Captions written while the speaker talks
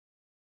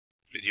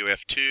Video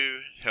F2,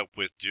 help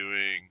with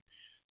doing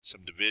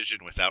some division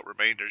without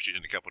remainders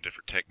using a couple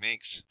different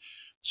techniques.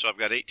 So I've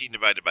got 18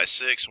 divided by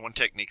 6. One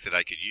technique that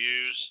I could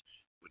use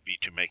would be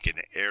to make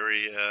an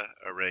area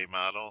array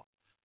model.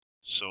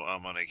 So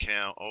I'm going to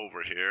count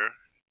over here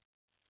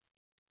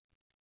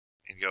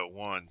and go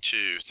 1,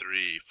 2,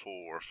 3,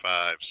 4,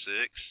 5,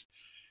 6.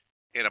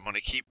 And I'm going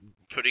to keep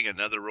putting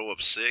another row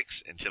of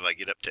 6 until I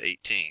get up to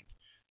 18.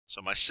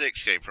 So my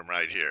 6 came from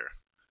right here.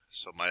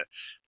 So my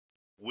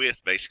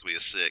width basically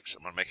is 6.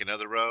 I'm going to make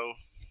another row.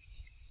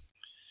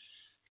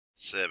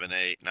 7,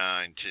 8,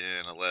 9, 10,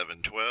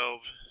 11, 12.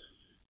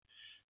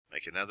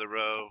 Make another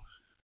row.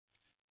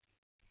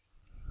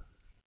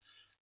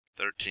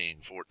 13,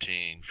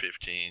 14,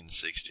 15,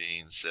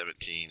 16,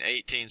 17,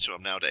 18. So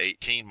I'm now to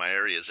 18. My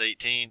area is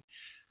 18.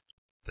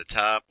 The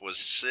top was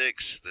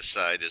 6. This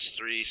side is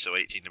 3. So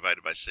 18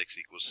 divided by 6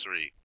 equals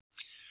 3.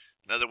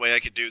 Another way I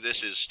could do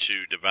this is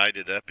to divide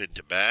it up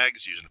into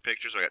bags using the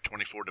pictures. I got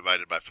 24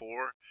 divided by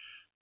 4.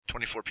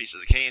 24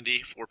 pieces of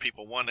candy. 4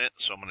 people want it.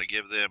 So I'm going to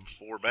give them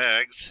 4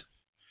 bags.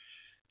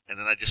 And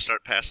then I just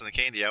start passing the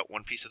candy out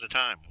one piece at a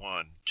time.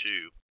 1,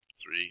 2,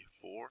 3,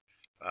 4,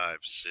 5,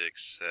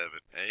 6, 7,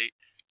 8,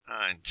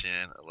 9, 10,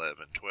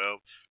 11, 12,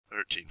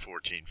 13,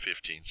 14,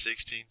 15,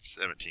 16,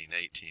 17,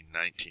 18,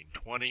 19,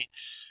 20,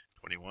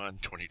 21,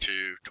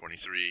 22,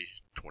 23,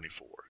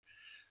 24.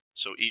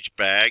 So each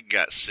bag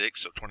got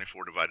 6, so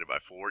 24 divided by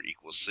 4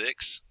 equals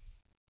 6.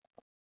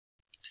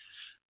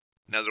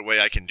 Another way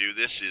I can do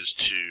this is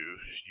to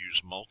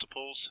use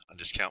multiples. I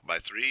just count by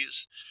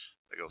 3s.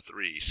 I go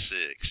 3,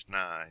 6,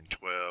 9,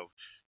 12,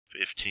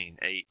 15,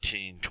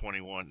 18,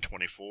 21,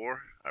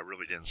 24. I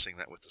really didn't sing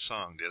that with the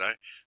song, did I?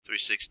 3,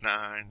 6,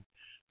 9,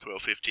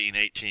 12, 15,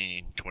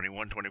 18,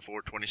 21,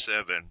 24,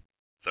 27,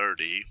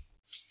 30.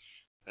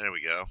 There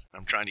we go.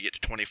 I'm trying to get to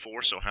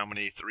 24, so how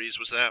many 3s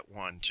was that?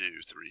 1, 2,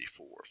 3,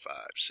 4, 5,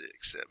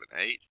 6, 7,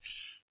 8.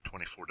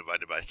 24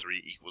 divided by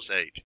 3 equals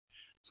 8.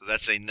 So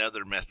that's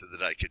another method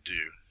that I could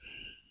do.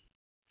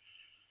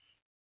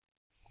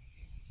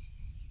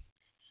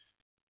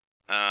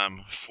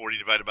 40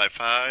 divided by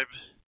 5,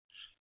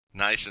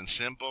 nice and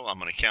simple. I'm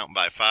going to count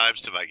by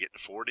 5s till I get to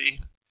 40.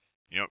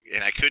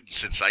 And I could,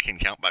 since I can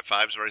count by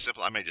 5s very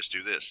simple, I may just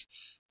do this.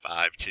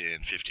 5, 10,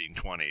 15,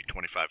 20,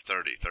 25,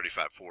 30,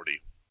 35,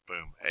 40,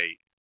 boom, 8.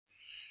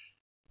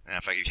 Now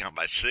if I could count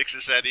by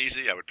 6s that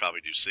easy, I would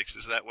probably do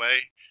 6s that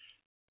way.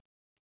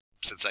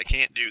 Since I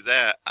can't do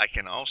that, I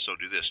can also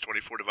do this.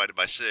 24 divided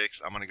by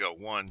 6, I'm going to go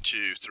 1,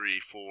 2, 3,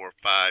 4,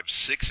 5,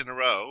 6 in a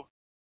row.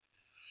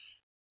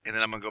 And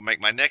then I'm going to go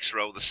make my next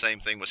row the same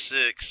thing with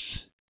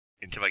 6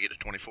 until I get to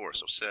 24.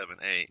 So 7,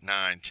 8,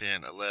 9,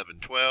 10, 11,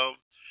 12,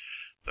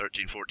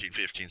 13, 14,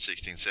 15,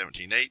 16,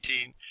 17,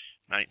 18,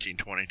 19,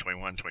 20,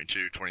 21,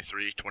 22,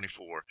 23,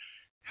 24.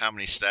 How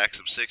many stacks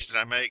of 6 did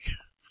I make?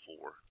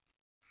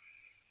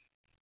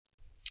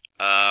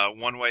 4.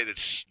 One way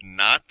that's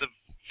not the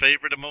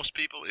favorite of most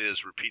people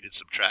is repeated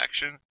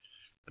subtraction.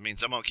 That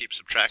means I'm going to keep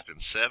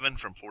subtracting 7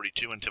 from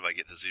 42 until I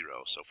get to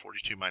 0. So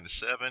 42 minus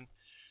 7.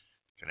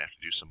 Gonna have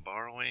to do some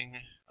borrowing.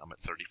 I'm at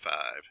 35.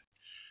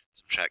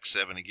 Subtract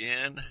 7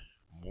 again.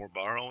 More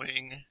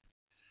borrowing.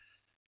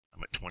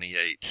 I'm at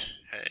 28.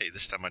 Hey,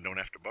 this time I don't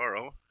have to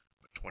borrow.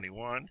 I'm at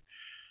 21.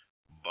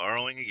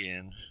 Borrowing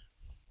again.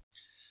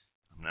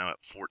 I'm now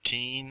at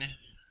 14.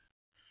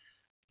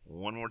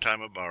 One more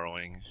time of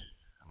borrowing.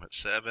 I'm at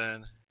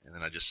 7. And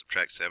then I just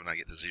subtract 7. I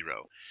get to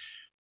 0.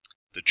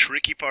 The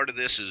tricky part of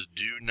this is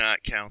do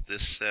not count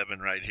this 7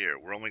 right here.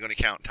 We're only going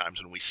to count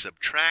times when we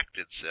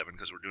subtracted 7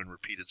 because we're doing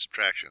repeated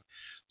subtraction.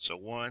 So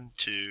 1,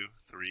 2,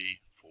 3,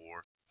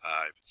 4,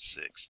 5,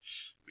 6.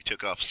 We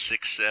took off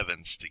 6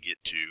 7s to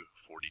get to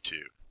 42.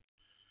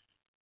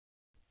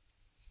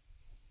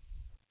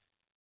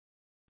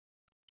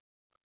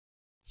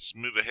 Let's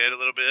move ahead a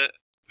little bit.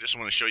 I just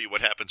want to show you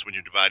what happens when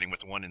you're dividing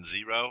with 1 and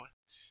 0.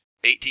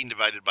 18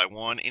 divided by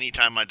 1.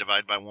 Anytime I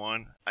divide by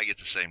 1, I get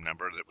the same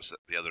number that was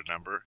the other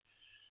number.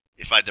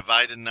 If I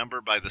divide a number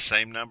by the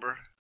same number,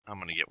 I'm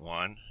going to get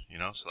 1,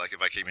 so like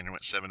if I came in and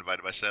went 7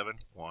 divided by 7,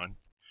 1.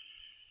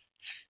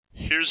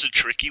 Here's a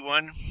tricky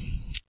one.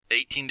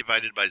 18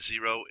 divided by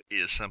 0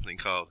 is something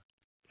called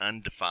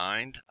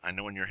undefined. I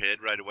know in your head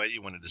right away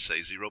you wanted to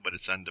say 0, but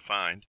it's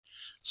undefined.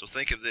 So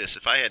think of this.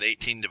 If I had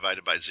 18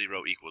 divided by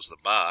 0 equals the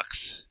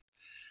box,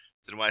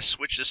 then when I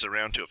switch this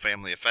around to a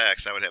family of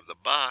facts, I would have the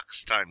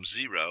box times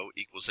 0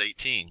 equals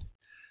 18.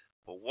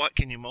 Well, what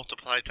can you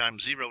multiply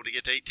times 0 to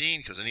get to 18?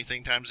 Because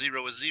anything times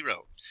 0 is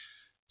 0.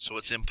 So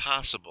it's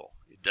impossible.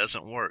 It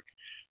doesn't work.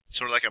 It's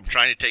sort of like I'm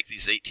trying to take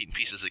these 18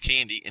 pieces of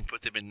candy and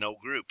put them in no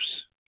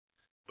groups.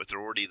 But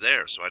they're already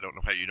there, so I don't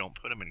know how you don't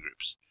put them in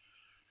groups.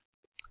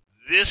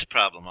 This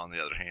problem, on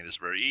the other hand, is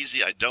very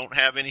easy. I don't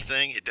have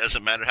anything. It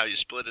doesn't matter how you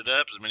split it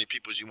up. As many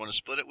people as you want to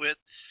split it with,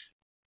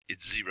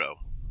 it's 0.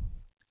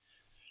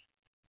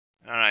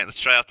 All right,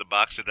 let's try out the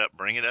box it up,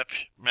 bring it up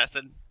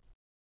method.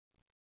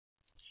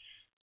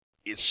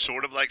 It's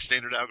sort of like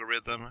standard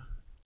algorithm,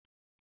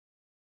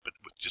 but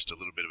with just a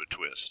little bit of a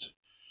twist.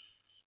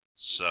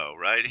 So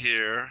right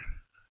here,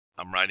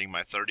 I'm writing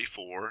my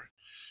 34.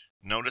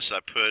 Notice I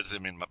put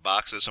them in my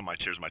boxes. So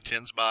here's my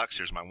tens box,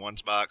 here's my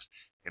ones box,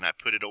 and I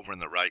put it over in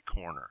the right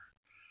corner.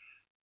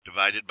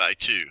 Divided by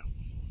 2.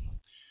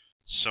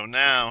 So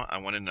now I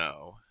want to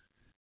know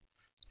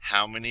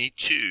how many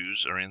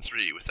 2's are in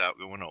 3 without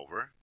going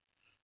over.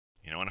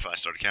 You know, and if I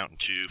start counting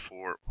 2,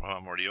 4, well,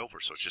 I'm already over,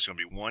 so it's just going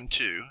to be 1,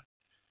 2.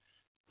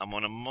 I'm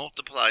going to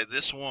multiply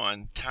this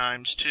 1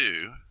 times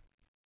 2,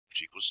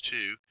 which equals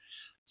 2.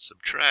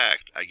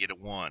 Subtract, I get a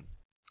 1.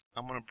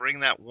 I'm going to bring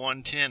that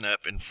 110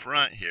 up in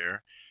front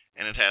here,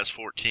 and it has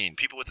 14.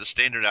 People with the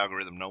standard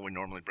algorithm know we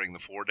normally bring the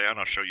 4 down.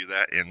 I'll show you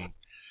that in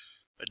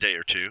a day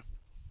or two.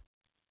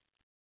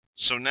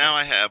 So now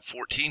I have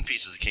 14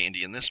 pieces of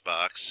candy in this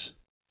box,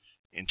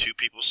 and 2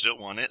 people still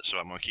want it, so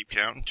I'm going to keep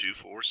counting. 2,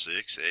 4,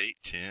 6, 8,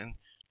 10,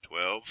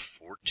 12,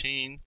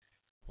 14,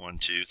 1,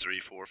 2, 3,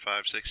 4,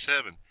 5, 6,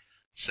 7.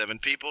 7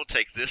 people.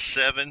 Take this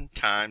 7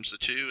 times the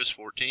 2 is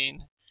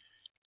 14,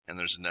 and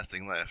there's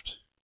nothing left.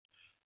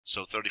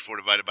 So 34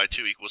 divided by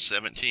 2 equals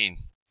 17.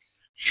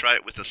 Try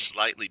it with a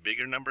slightly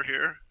bigger number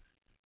here.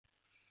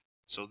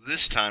 So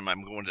this time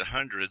I'm going to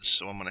hundreds,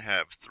 so I'm going to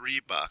have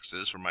 3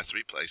 boxes for my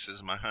 3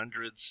 places, my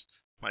hundreds,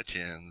 my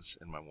tens,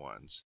 and my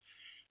ones.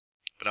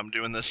 But I'm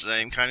doing the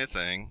same kind of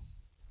thing.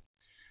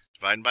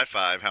 Dividing by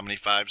 5, how many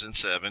 5's in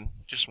 7?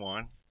 Just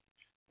 1.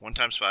 1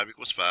 times 5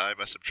 equals 5.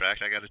 I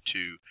subtract, I got a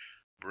 2.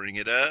 Bring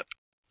it up.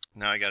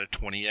 Now I got a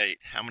 28.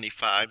 How many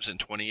 5's in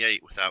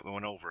 28 without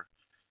going over?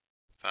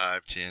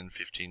 5, 10,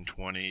 15,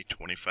 20,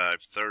 25,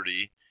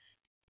 30.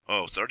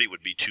 Oh, 30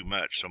 would be too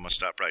much, so I'm going to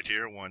stop right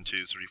here. 1,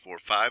 2, 3, 4,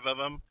 5 of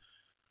them.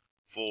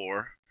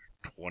 4,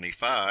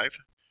 25.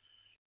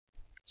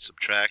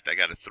 Subtract, I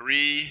got a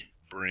 3.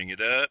 Bring it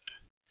up.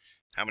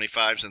 How many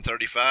 5's in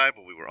 35?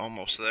 Well, we were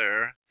almost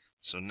there.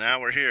 So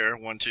now we're here.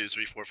 1, 2,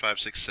 3, 4, 5,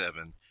 6,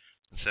 7.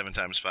 And 7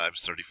 times 5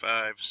 is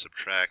 35.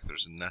 Subtract,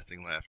 there's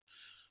nothing left.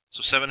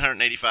 So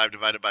 785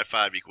 divided by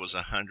 5 equals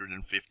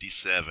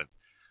 157.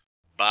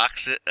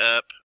 Box it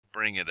up,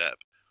 bring it up.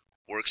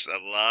 Works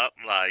a lot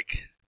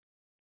like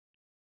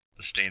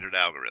the standard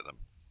algorithm,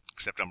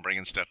 except I'm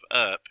bringing stuff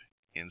up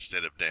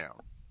instead of down.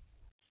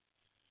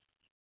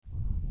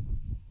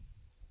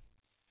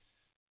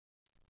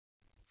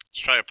 Let's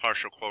try a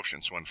partial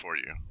quotients one for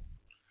you.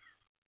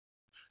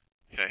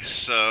 Okay,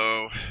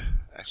 so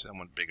actually I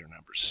want bigger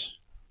numbers.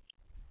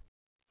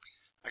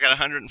 I got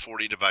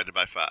 140 divided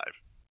by 5.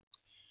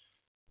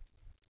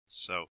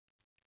 So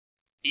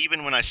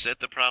even when I set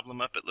the problem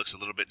up, it looks a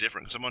little bit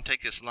different, because I'm going to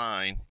take this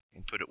line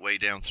and put it way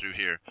down through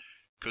here,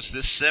 because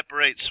this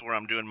separates where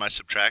I'm doing my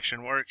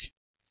subtraction work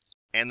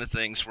and the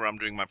things where I'm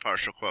doing my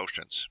partial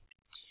quotients.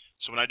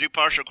 So when I do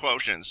partial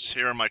quotients,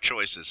 here are my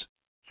choices.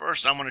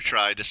 First, I'm going to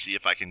try to see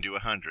if I can do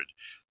 100.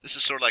 This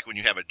is sort of like when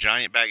you have a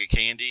giant bag of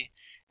candy,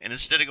 and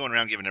instead of going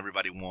around giving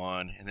everybody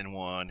 1, and then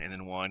 1, and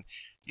then 1,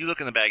 you look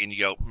in the bag and you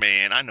go,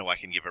 man, I know I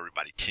can give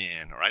everybody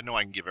 10, or I know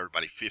I can give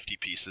everybody 50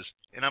 pieces,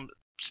 and I'm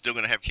still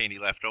going to have candy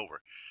left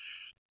over.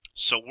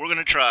 So we're going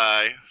to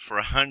try for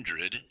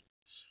 100,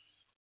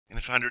 and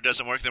if 100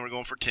 doesn't work, then we're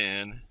going for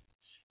 10,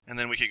 and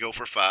then we could go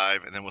for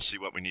 5, and then we'll see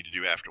what we need to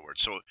do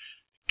afterwards. So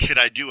could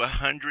I do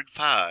 100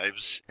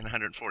 5's in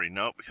 140?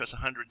 No, because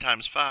 100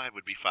 times 5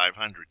 would be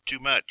 500. Too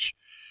much.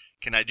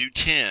 Can I do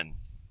 10?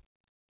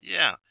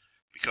 Yeah,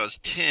 because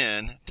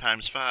 10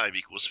 times 5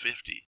 equals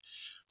 50.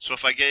 So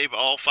if I gave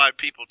all 5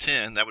 people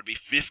 10, that would be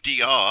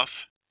 50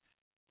 off,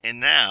 and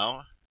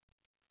now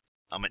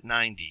I'm at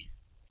 90.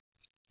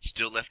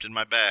 Still left in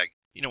my bag.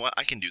 You know what?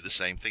 I can do the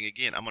same thing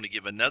again. I'm going to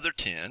give another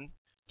 10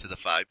 to the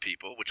 5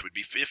 people, which would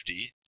be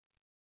 50.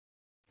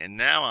 And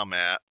now I'm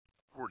at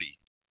 40.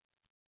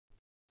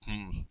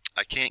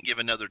 I can't give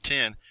another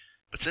 10.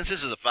 But since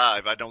this is a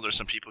 5, I know there's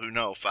some people who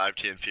know 5,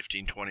 10,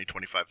 15, 20,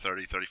 25,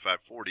 30,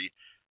 35, 40.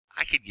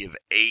 I could give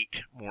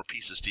 8 more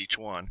pieces to each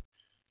one.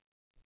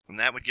 And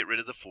that would get rid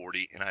of the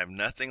 40, and I have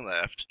nothing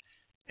left.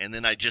 And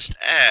then I just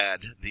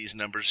add these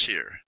numbers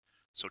here.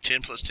 So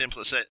 10 plus 10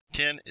 plus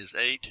 10 is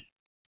 8,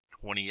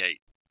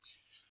 28.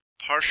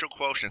 Partial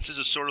quotients. This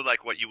is sort of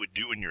like what you would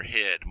do in your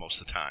head most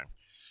of the time.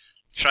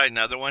 Try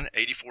another one.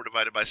 84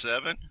 divided by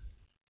 7.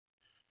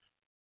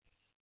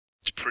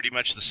 It's pretty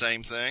much the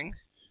same thing.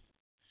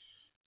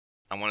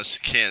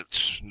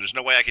 There's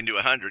no way I can do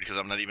 100 because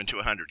I'm not even to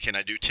 100. Can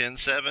I do 10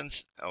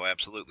 7's? Oh,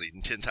 absolutely.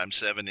 And 10 times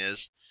 7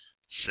 is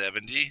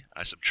 70.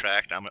 I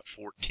subtract. I'm at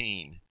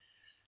 14.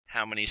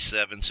 How many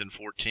 7's in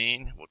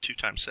 14? Well, 2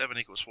 times 7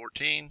 equals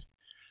 14.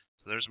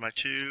 So there's my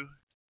 2.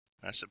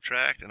 I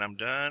subtract, and I'm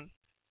done.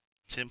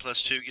 10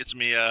 plus 2 gets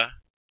me 12.